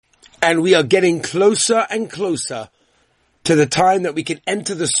And we are getting closer and closer to the time that we can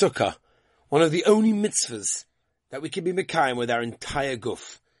enter the sukkah, one of the only mitzvahs that we can be mekayim with our entire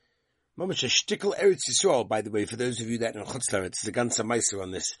guf. Mamash a shtickle Eretz Yisrael, by the way, for those of you that know Chutz Laretz, it's the ganze Meiser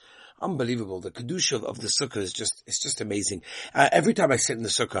on this. Unbelievable. The Kiddushin of the sukkah is just amazing. Every time I sit in the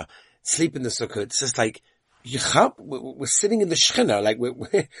sukkah, sleep in the sukkah, it's just like, we're sitting in the Shechina, like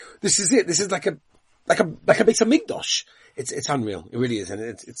this is it. This is like a Beis HaMikdash. It's unreal. It really is. And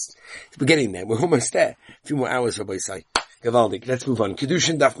we're getting there. We're almost there. A few more hours for Boisai. Gavaldik. Let's move on.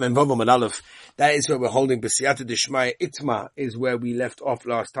 Kiddushin Daf Mem Vav Amud Aleph. That is where we're holding B'siyata D'Shmaya. Itma is where we left off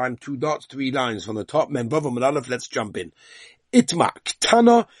last time. 2 dots, 3 lines from the top. Mem Vav Amud Aleph. Let's jump in. Itma.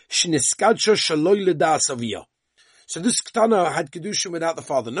 Ktana Shniskadsha Shaloi L'das Aviyah. So this Ktana had Kiddushin without the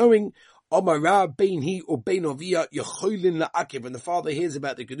father knowing. Omara bein he or bein ovia yecholin la'akiv. When the father hears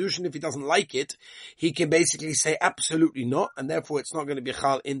about the Kiddushin, if he doesn't like it, he can basically say absolutely not, and therefore it's not going to be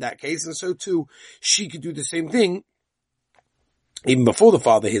chal in that case. And so too, she could do the same thing even before the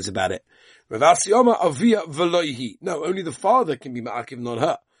father hears about it. Ravasi Omar avia veloihi. No, only the father can be ma'akiv, not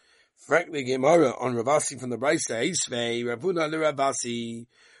her. Frankly, Gemara on Ravasi from the Brisa, Isvei Ravuna leRavasi,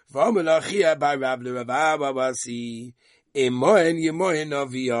 v'amalachia by Rav leRavasi. Emoen yemoen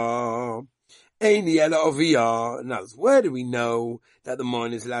aviyah, ein yela aviyah. Now, where do we know that the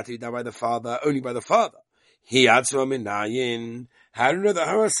moen is allowed to be done by the father? Only by the father. He atzma minayin. How do you know that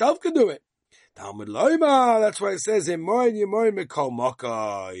her herself can do it? Talmud loima. That's why it says emoen yemoen mekol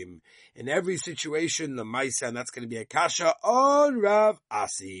mokayim. In every situation, the ma'isa, and that's going to be a kasha on Rav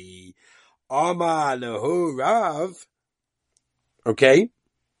Asi. Amar lehu Rav. Okay.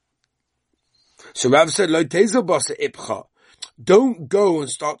 So Rav said, Lo tezel basa ipcha. Don't go and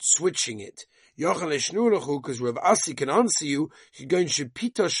start switching it. Because Rav Asi can answer you, you're going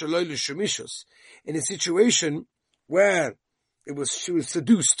shepita shaloi l'shemishus. In a situation where she was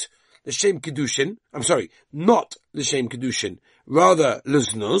seduced, l'shem Kiddushin, not l'shem Kiddushin, rather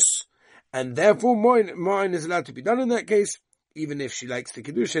l'znus, and therefore mine is allowed to be done in that case, even if she likes the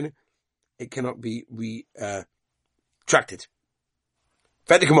Kiddushin, it cannot be retracted.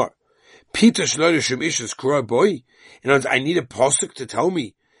 Fedikamar. Peter Shloshim Ishus Kura boy. In other words, I need a pasuk to tell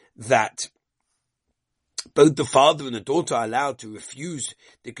me that both the father and the daughter are allowed to refuse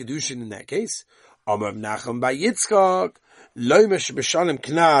the Kiddushin in that case. Amar Nachum by Yitzchak, Loimesh B'Shalem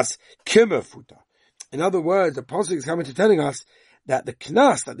Knas Kimafuta. In other words, the pasuk is coming to telling us that the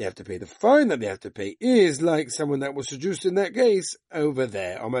knas that they have to pay, the fine that they have to pay, is like someone that was seduced in that case over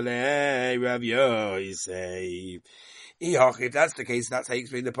there. Amalei Rav Yosef. If that's the case, that's how you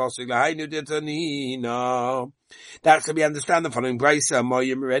explain the pasuk. That's how we understand the following brisa.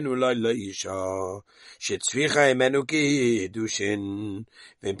 Moyim renu lo'isha shetzvicha emenu kiddushin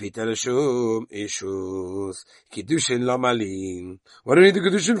v'pita l'shum ishus kiddushin lo malin. What do we need the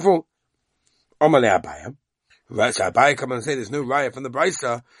kiddushin for? Omalei Abaya. Right, so Abaya come and say there's no raya from the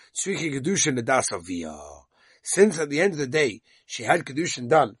brisa. Tzvicha kiddushin l'das aviyah. Since at the end of the day she had kiddushin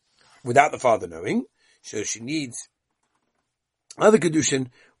done without the father knowing, so she needs other Kiddushin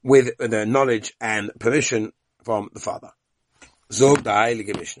with the knowledge and permission from the father. Zog da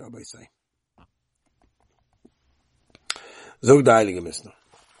Heilige Mishnah, I say. Zog da Heilige Mishnah.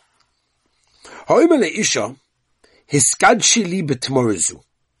 Ha'imele Isha, hiskadshi li betmorezu.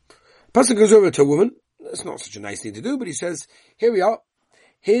 Person goes over to a woman. That's not such a nice thing to do, but he says, here we are.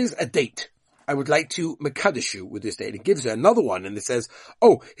 Here's a date. I would like to mekadesh you with this date. It gives her another one, and it says,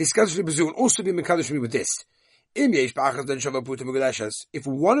 oh, hiskadshi li bezu, and also be mekadesh me with this. If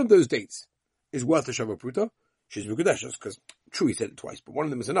one of those dates is worth a shavapruta, she's mekudeshes, because true he said it twice, but one of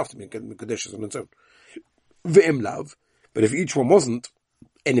them is enough to make mekudeshes on its own. V'im lav, but if each one wasn't,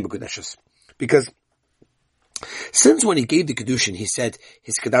 any mekudeshes. Because since when he gave the Kiddushin, he said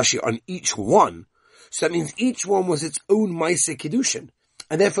his Kadashi on each one, so that means each one was its own Maaseh Kiddushin,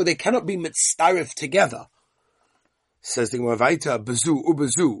 and therefore they cannot be mitzdarif together. Says the Gemara Vaita, bezu,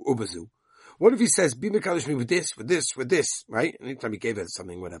 ubezu, ubezu. What if he says, be mekadosh me with this, with this, with this, right? Anytime he gave her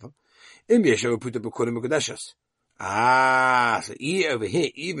something, whatever. So over here,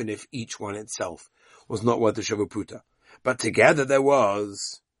 even if each one itself was not worth the shavaputa, but together there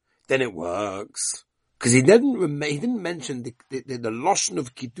was, then it works. Because he didn't mention the loshon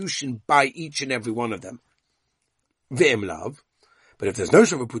of kiddushin by each and every one of them. V'im love. But if there's no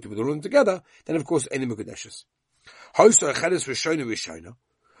shavaputa with all of them together, then of course any mekudeshes.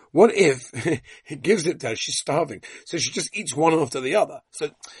 What if he gives it to her, she's starving, so she just eats one after the other. So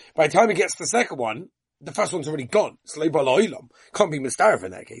by the time he gets the second one, the first one's already gone. Can't be mistarif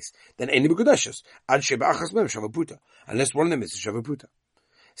in that case. Then any mekudeshes. Unless one of them is a shavaputa.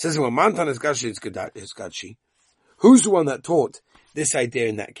 Says when Mantan is gashi, it's gachi. Who's the one that taught this idea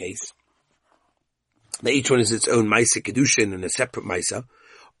in that case, that each one is its own Maisa Kiddushin and a separate Maisa,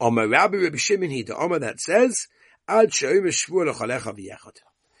 Omar Rabbi Shimon Hida, Omar that says, Ad Shoim Shvur L'Chalecha V'Yechad.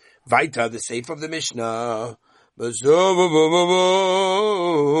 Vaita, the Seif of the Mishnah,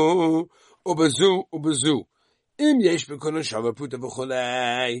 Ubazu, Im Yesh B'Konon Shava Puta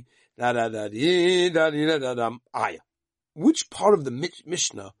V'Cholei, Aya. Which part of the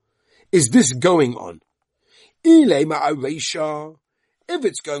Mishnah is this going on? Ilei Ma'areisha. If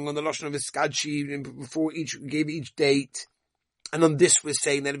it's going on the Lashon of Iskadshi before gave each date, and on this we're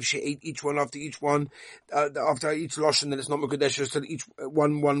saying that if she ate each one after each one, after each Lashon, then it's not Mekudesh, so each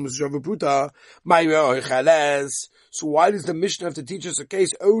one was Shavaputa. So why does the Mishnah have to teach us a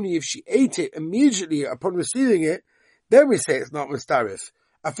case only if she ate it immediately upon receiving it? Then we say it's not Mustarif.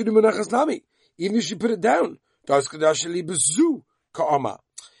 Afidu Menachas Nami. Even if she put it down.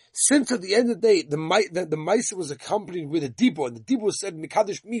 Since at the end of the day, the Maisa was accompanied with a Dibur, and the Dibur said,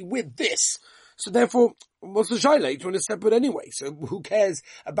 Mekadosh me with this. So therefore, what's the Shaila? Each one is separate anyway. So who cares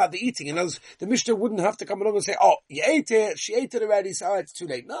about the eating? And the Mishnah wouldn't have to come along and say, oh, you ate it, she ate it already, so it's too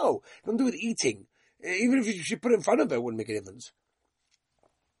late. No, don't do with eating. Even if she put it in front of her, it wouldn't make a difference.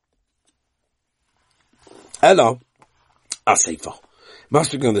 Hello. Aseifa.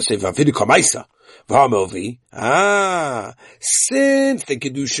 Must be on the Seifa. Vidu Kamaisa. Since the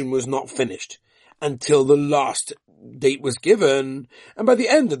Kiddushin was not finished until the last date was given, and by the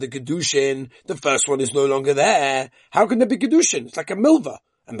end of the Kiddushin, the first one is no longer there, how can there be Kiddushin? It's like a milva.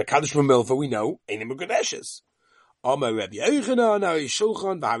 And the Kaddish from milva, we know, ain't Mekudeshes. Can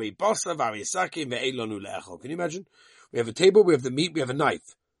you imagine? We have a table, we have the meat, we have a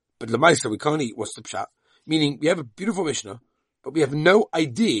knife. But Lamaisa, we can't eat. What's the pshat? Meaning, we have a beautiful Mishnah, but we have no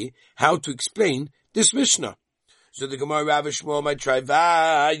idea how to explain this Mishnah. So the Gemara Rav Shmuel might try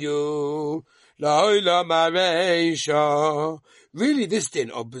Vayu Laila Mareisha. Really, this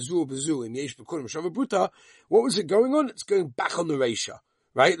din of Bezu in Yesh B'Kurim Shavabuta, what was it going on? It's going back on the Reisha,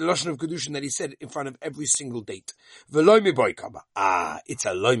 right? The Lashon of Kiddushin that he said in front of every single date. V'loimi boy kaba. It's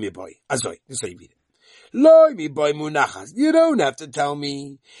a loimi boy. Azoi, this is how you read it. Loimi boy munachas. You don't have to tell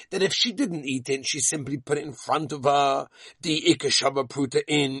me that if she didn't eat it, she simply put it in front of her. The ikka shavapruta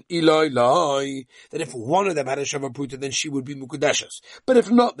in iloi loi. That if one of them had a shavapruta, then she would be mukudeshes. But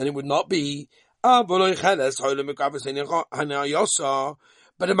if not, then it would not be. But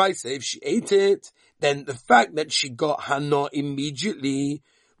it might say if she ate it, then the fact that she got hana immediately,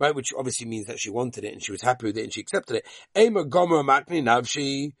 right, which obviously means that she wanted it and she was happy with it and she accepted it. Ema gomer makni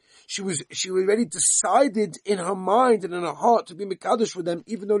navshi. She already decided in her mind and in her heart to be mekadosh with them,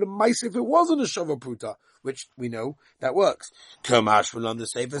 even though the mice, if it wasn't a shavapruta, which we know that works. Kamash from the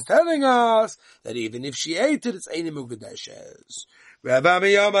Sefer is telling us that even if she ate it, it's einim ukadeshes.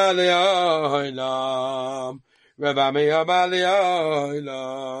 Rabami Yamaliyalam, Rabami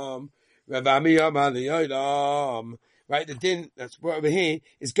Yamaliyalam, Rabami Yamaliyalam. Right, the din that's over here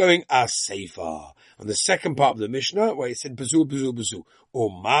is going as Sefer. On the second part of the Mishnah, where it said Bazu, Bazu, Bazu. Oh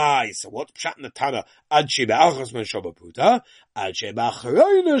my, so what's pshat in the Tana? Ad shebe'achos men shavapruta, ad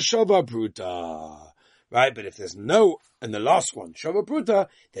shebe'achreina shavapruta. Right, but if there's no, in the last one, shavapruta,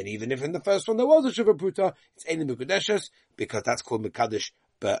 then even if in the first one there was a shavapruta, it's ein mekudeshes, because that's called mekadesh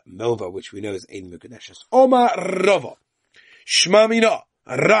milva, which we know is ein mekudeshes. Omar Rava, Shma Mina,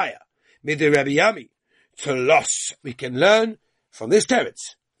 Raya, Midei Rabbi Yami, to loss. We can learn from this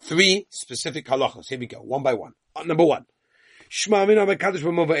teretz 3 specific halachas. Here we go, one by one. Number 1. Shma mina mekadosh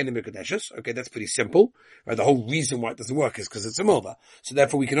b'mova enim mekudeshes. Okay, that's pretty simple. Right, the whole reason why it doesn't work is because it's a milva. So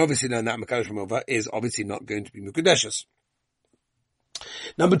therefore we can obviously learn that mekadosh b'mova is obviously not going to be mekudeshes.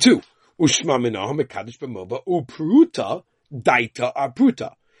 Number 2. Ushma mina mekadosh b'mova upruta daita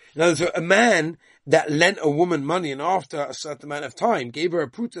apruta. In other words, a man that lent a woman money and after a certain amount of time gave her a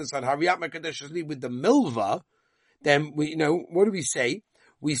pruta and said, Hariyat Mekadeshes Li with the milva, then we, what do we say?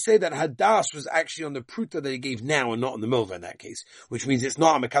 We say that Hadas was actually on the pruta that he gave now and not on the milva in that case, which means it's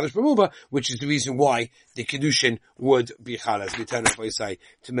not a Mekadosh B'milva, which is the reason why the Kiddushin would be Chal, as we turn it, say,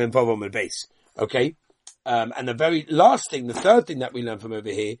 to Memvavom and base. Okay? And the very last thing, the third thing that we learn from over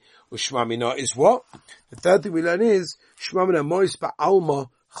here, with Shma Mina is what? The third thing we learn is, Shma Mina Mois Ba'alma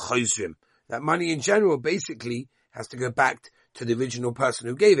Chozrim. That money in general basically has to go back to the original person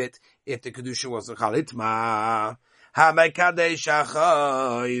who gave it if the Kiddushin wasn't Chalit. Ma HaMekadesh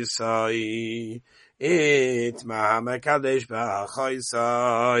HaChoisai Itma HaMekadesh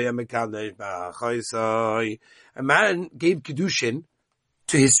BaChoisai HaMekadesh BaChoisai. A man gave Kiddushin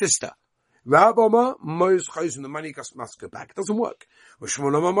to his sister. Rab Omar Mois Chozrim, the money must go back. It doesn't work. No,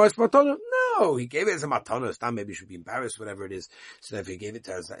 No, he gave it as a matana. Stam maybe should be embarrassed, whatever it is. So if he gave it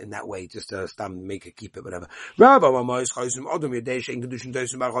to us in that way, just Stam make her keep it, whatever. Rav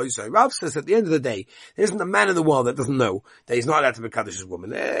says at the end of the day, there isn't a man in the world that doesn't know that he's not allowed to be Kaddish's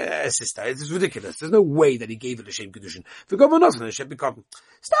woman. Sister, it's ridiculous. There's no way that he gave it a shame Kiddushin. For God, not it should be cotton.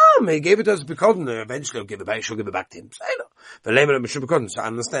 Stam, he gave it to us because eventually he'll give it back, she'll give it back to him. So I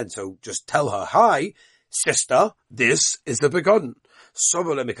understand. So just tell her, hi, sister, this is the Pekodin.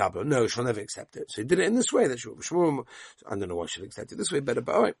 No, she'll never accept it. So he did it in this way. That Shmuel, I don't know why she'll accept it this way better,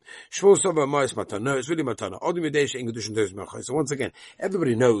 but alright. Shmuel Sova Mois Matana. No, it's really Matana. So once again,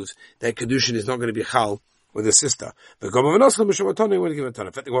 everybody knows that Kiddushin is not going to be Chal with a sister. But so why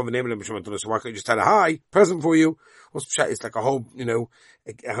can't you just tell her, hi, present for you? It's like a whole, a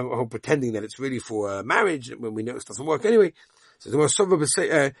whole pretending that it's really for marriage when we know it doesn't work anyway. So the most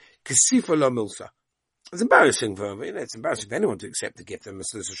Kasifa La Milsa. It's embarrassing for him. It's embarrassing for anyone to accept the gift. And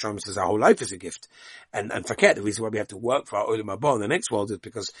Mr. Shom says our whole life is a gift. And forget the reason why we have to work for our Olam Haba in the next world is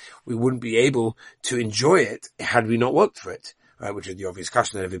because we wouldn't be able to enjoy it had we not worked for it. Right, which is the obvious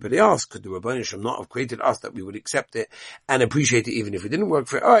question that everybody asks. Could the Rabbanim Shem not have created us that we would accept it and appreciate it even if we didn't work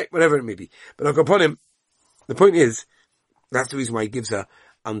for it? Alright, whatever it may be. But look upon him. The point is, that's the reason why he gives her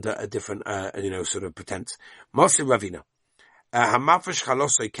under a different, sort of pretense. Masir Ravina. Hamafish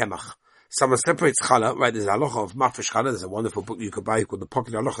Chalosoi Kemach. Someone separates challah, right? There's a halacha of mafish challah. There's a wonderful book you could buy called the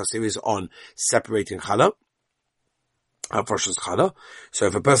Pocket Halacha series on separating challah. Hafashas challah. So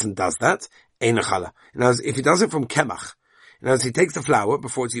if a person does that, ein a challah. Now, if he does it from kemach, now he takes the flour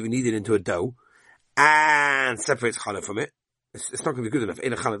before it's even kneaded into a dough and separates challah from it, it's not going to be good enough.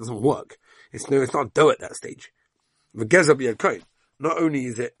 Ein a challah doesn't work. It's not dough at that stage. V'gezer b'yad kohen. Not only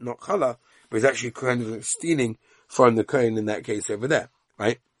is it not challah, but it's actually kind of stealing from the kohen in that case over there,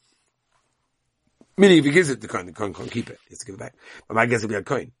 right? Meaning if he gives it to the kohen can't keep it. He has to give it back. But my guess will be a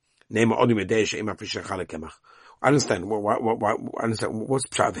kohen. Name I understand. I understand. What's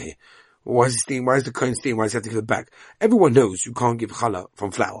the pshat here? Why is the kohen stealing? Why does he have to give it back? Everyone knows you can't give challah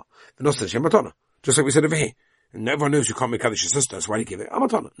from flour. Just like we said over here. And everyone knows you can't make Kaddish sister, so why do you give it?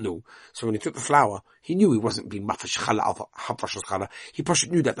 Amatana. No. So when he took the flour, he knew he wasn't being mafish challah, hafashas challah. He probably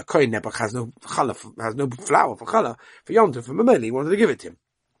knew that the kohen never has no challah, has no flour for challah, for yontif, for mameli. He wanted to give it to him.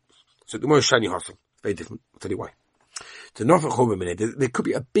 So the more shiny hustle. Very different. I'll tell you why. There could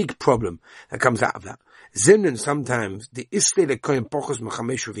be a big problem that comes out of that. Zimnin sometimes, the isle kohen pochos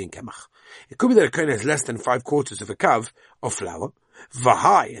mechamesh ruvin kemach. It could be that a kohen has less than 5/4 of a kav of flour.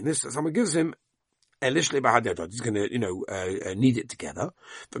 Vahai, and this, someone gives him he's going to, knead it together.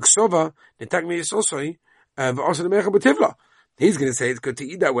 He's going to say it's good to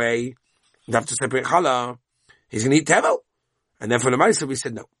eat that way. You have to separate challah. He's going to eat tevel. And then for the Maisa, we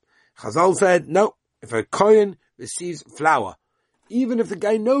said no. Chazal said, no, if a kohen receives flour, even if the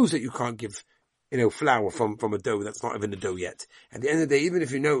guy knows that you can't give, flour from a dough that's not even a dough yet. At the end of the day, even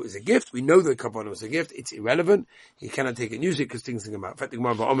if you know it's a gift, we know the kavanah is a gift, it's irrelevant. He cannot take it and use it because things come out. They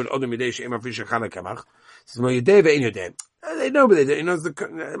know, but they know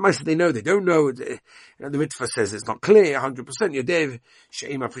they know, they don't know. The mitzvah says it's not clear,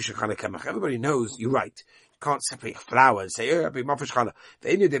 100%. Everybody knows, you're right. Can't separate flour and say,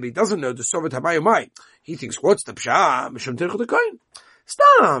 he doesn't know the Sovet Habayomai. He thinks, what's the Pshah? Mishum Tirch the Kohen.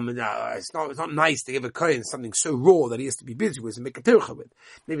 Stam! No, it's not nice to give a Kohen something so raw that he has to be busy with and make a Tircha with.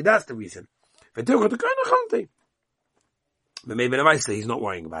 Maybe that's the reason. But maybe the Maisa, he's not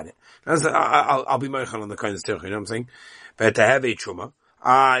worrying about it. I'll be Moichan on the Kohen's Tircha, you know what I'm saying? But to have a Truma,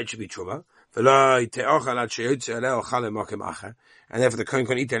 it should be Truma. And therefore the Kohen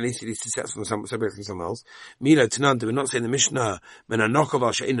can't eat it unless he needs to separate from someone else. Mila Tanan, do we not say in the Mishnah, Mena Nokov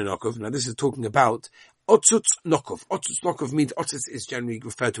al She'ina Nokov? Now this is talking about Otzutz Nokov. Otzutz Nokov means, Otzutz is generally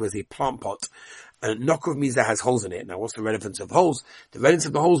referred to as a plant pot. And Nokov means that has holes in it. Now what's the relevance of holes? The relevance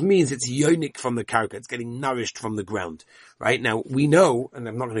of the holes means it's yonik from the karka. It's getting nourished from the ground. Right? Now we know, and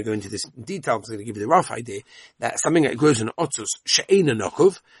I'm not going to go into this in detail, I'm just going to give you the rough idea, that something that grows in Otzutz She'ina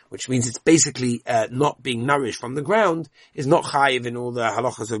Nokov, which means it's basically not being nourished from the ground, is not chayiv in all the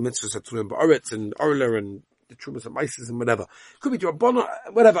halachas of mitzvahs, aturim ba'aretz, and orla, and the trumas of mices, and whatever. Could be to a bono,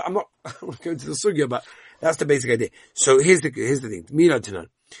 whatever. I'm not going to the sugya, but that's the basic idea. So here's the thing. Mina Tanan.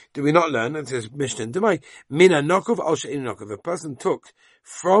 Do we not learn? It says Mishnah and Demai. Mina Nokov al She'ina Nokov. A person took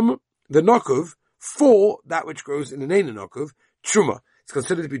from the Nokov for that which grows in the Neina Nokov, truma. It's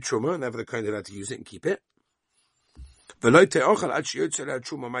considered to be truma, and therefore the kind allowed to use it and keep it. It's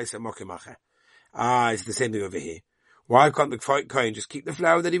the same thing over here. Why can't the kohen just keep the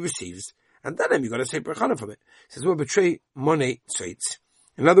flour that he receives, and then you've got to separate challah from it? It says, well, betray money traits.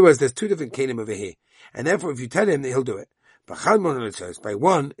 In other words, there's two different kelim over here, and therefore if you tell him that he'll do it. By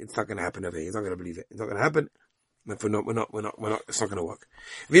one, it's not going to happen over here. He's not going to believe it. It's not going to happen. If we're not, it's not going to work.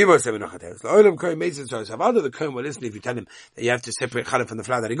 Have other the Kohen will listen if you tell him that you have to separate challah from the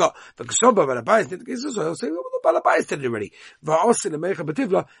flour that he got. But he'll say, well, the Balabais did it already.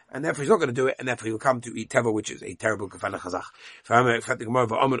 And therefore he's not going to do it, and therefore he will come to eat tevel, which is a terrible kafana chazach.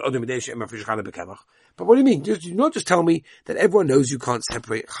 But what do you mean? You not just tell me that everyone knows you can't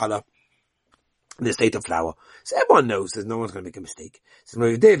separate challah in the state of flour. So everyone knows there's no one's going to make a mistake. So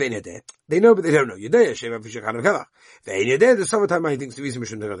they know, but they don't know. The summertime man thinks the reason we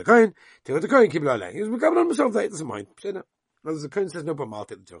shouldn't take out the coin, take out the coin, keep it all He's becoming on himself, that doesn't mind. Say no. The coin says no problem, I'll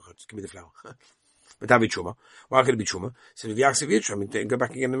take the torah, just give me the flour. But that be truma. Why could it be truma? So if you ask go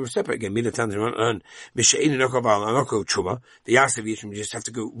back again and separate again. Mila tans and truma. The Yasav Yitrim, you just have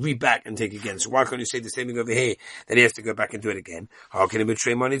to go back and take again. So why can't you say the same thing over here that he has to go back and do it again? How can it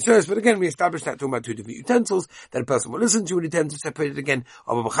betray money first? But again, we established that talking about two different utensils that a person will listen to when he tends to separate it again.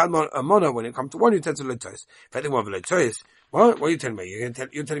 Or when it comes to one utensil, if anyone will what are you telling me? You're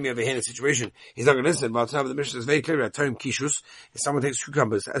telling me over here in a situation, he's not going to listen. But the Mishnah is very clear at term kishus. If someone takes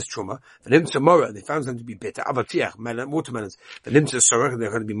cucumbers as truma, for them tomorrow, and they found them to be bitter, avatiach, watermelons, for them to sorach, they're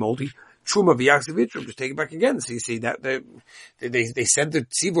going to be moldy. Truma v'yaksevitrum, just take it back again. So you see that they said the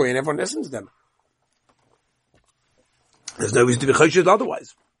tzivoy and everyone listens to them. There's no reason to be choshed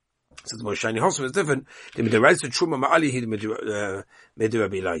otherwise. So the most shiny hospital is different. The midiraisa truma ma'ali he the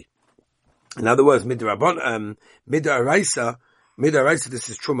midirabilai. In other words, midaraisa, this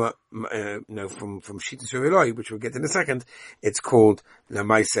is truma, from Shita Suriloi, which we'll get in a second. It's called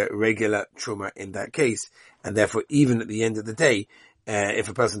lamaisa regular truma in that case. And therefore, even at the end of the day, if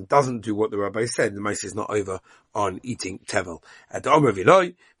a person doesn't do what the rabbi said, the maisa is not over on eating tevel. At the Omer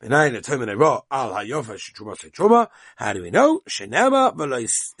Viloi, how do we know? Shenema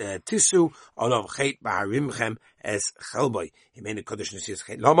v'lois tisu olav chet b'harimchem es chelboi. He made a Kiddushin says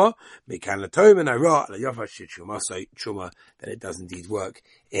chet lama mekan latoim and ira alayofa shechuma that it does indeed work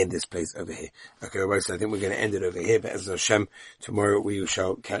in this place over here. Okay, so I think we're going to end it over here. But as Hashem, tomorrow we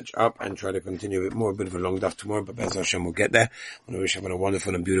shall catch up and try to continue it more. A bit of a long daf tomorrow, but as Hashem, we'll get there. I wish everyone a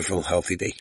wonderful and beautiful, healthy day.